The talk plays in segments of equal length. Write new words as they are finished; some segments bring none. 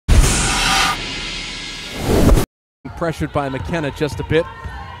Pressured by McKenna just a bit.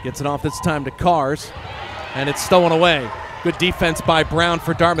 Gets it off this time to Cars, and it's stolen away. Good defense by Brown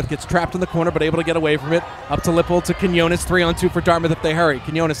for Dartmouth. Gets trapped in the corner, but able to get away from it. Up to Lipple to Quinones. 3-on-2 for Dartmouth if they hurry.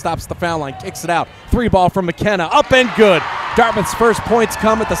 Quinones stops the foul line, kicks it out. 3-ball from McKenna. Up and good. Dartmouth's first points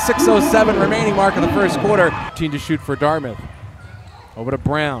come at the 6:07 remaining mark of the first quarter. 15 to shoot for Dartmouth. Over to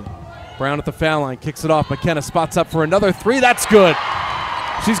Brown. Brown at the foul line, kicks it off. McKenna spots up for another three. That's good.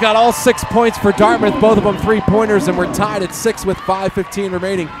 She's got all 6 points for Dartmouth, both of them three-pointers, and we're tied at 6 with 5:15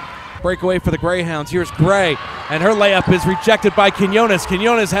 remaining. Breakaway for the Greyhounds. Here's Gray, and her layup is rejected by Quinones.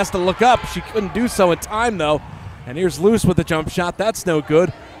 Quinones has to look up. She couldn't do so in time, though. And here's Luce with the jump shot. That's no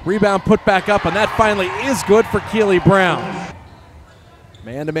good. Rebound put back up, and that finally is good for Keely Brown.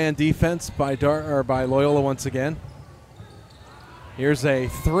 Man-to-man defense by Loyola once again. Here's a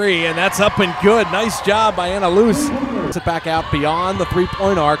three, and that's up and good. Nice job by Anna Luce. Puts it back out beyond the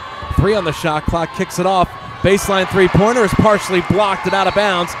three-point arc. 3 on the shot clock, kicks it off. Baseline three-pointer is partially blocked and out of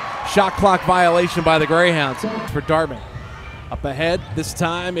bounds. Shot clock violation by the Greyhounds for Dartmouth. Up ahead, this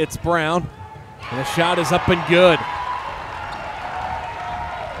time it's Brown. And the shot is up and good.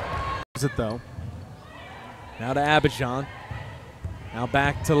 Is it though? Now to Abidjan. Now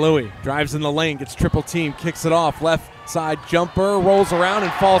back to Louis. Drives in the lane, gets triple team, kicks it off. Left side jumper, rolls around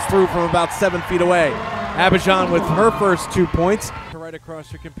and falls through from about 7 feet away. Abidjan with her first 2 points. Right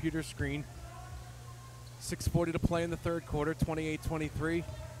across your computer screen. 6:40 to play in the third quarter, 28-23.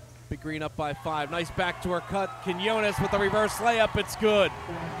 Big Green up by 5. Nice backdoor cut. Quinones with the reverse layup. It's good.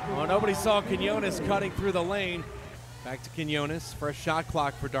 Oh, nobody saw Quinones cutting through the lane. Back to Quinones for a shot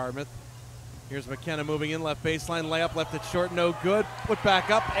clock for Dartmouth. Here's McKenna moving in, left baseline layup, left it short, no good. Put back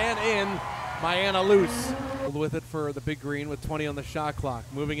up and in by Anna Luce. With it for the Big Green with 20 on the shot clock.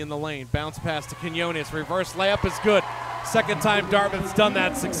 Moving in the lane, bounce pass to Quinones. Reverse layup is good. Second time Dartmouth's done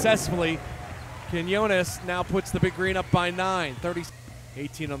that successfully. Quinones now puts the Big Green up by 9.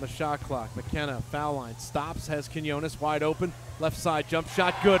 18 on the shot clock. McKenna, foul line, stops, has Quinones wide open. Left side jump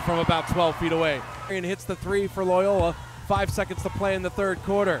shot, good from about 12 feet away. And hits the three for Loyola. 5 seconds to play in the third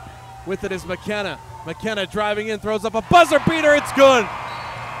quarter. With it is McKenna. McKenna driving in, throws up a buzzer beater, it's good!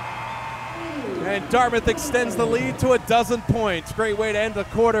 And Dartmouth extends the lead to 12 points. Great way to end the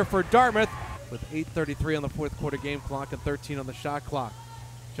quarter for Dartmouth with 8:33 on the fourth quarter game clock and 13 on the shot clock.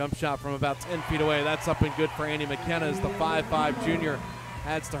 Jump shot from about 10 feet away. That's up and good for Annie McKenna as the 5'5" junior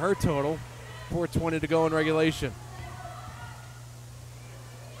adds to her total. 4:20 to go in regulation.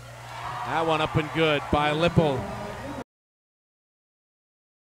 That one up and good by Lipple.